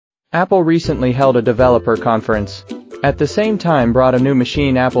Apple recently held a developer conference. At the same time brought a new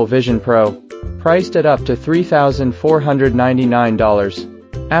machine, Apple Vision Pro, priced at up to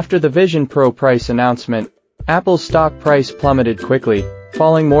 $3,499. After the Vision Pro price announcement, Apple's stock price plummeted quickly,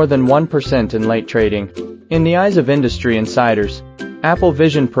 falling more than 1% in late trading. In the eyes of industry insiders, Apple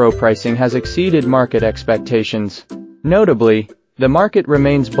Vision Pro pricing has exceeded market expectations. Notably, the market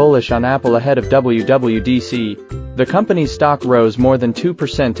remains bullish on Apple ahead of WWDC. The company's stock rose more than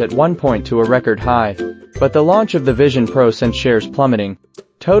 2% at one point to a record high. But the launch of the Vision Pro sent shares plummeting.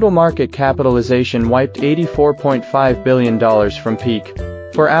 Total market capitalization wiped $84.5 billion from peak.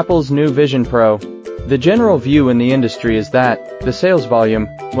 For Apple's new Vision Pro, the general view in the industry is that the sales volume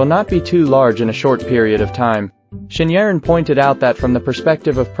will not be too large in a short period of time. Shinyaran pointed out that from the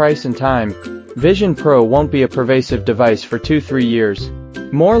perspective of price and time, Vision Pro won't be a pervasive device for 2-3 years.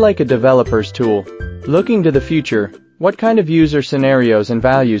 More like a developer's tool. Looking to the future, what kind of user scenarios and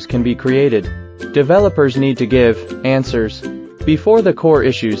values can be created? Developers need to give answers before the core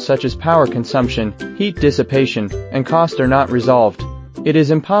issues such as power consumption, heat dissipation, and cost are not resolved. It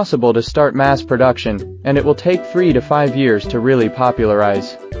is impossible to start mass production, and it will take 3 to 5 years to really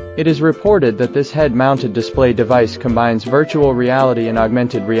popularize. It is reported that this head-mounted display device combines virtual reality and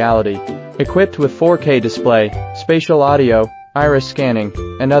augmented reality. Equipped with 4K display, spatial audio, iris scanning,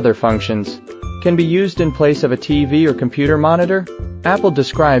 and other functions. Can be used in place of a TV or computer monitor? Apple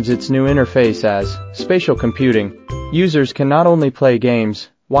describes its new interface as spatial computing. Users can not only play games,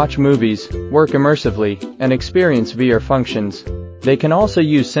 watch movies, work immersively, and experience VR functions. They can also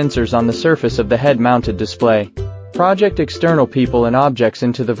use sensors on the surface of the head-mounted display. Project external people and objects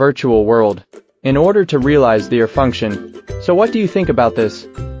into the virtual world in order to realize their function. So what do you think about this?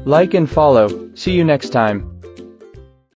 Like and follow. See you next time.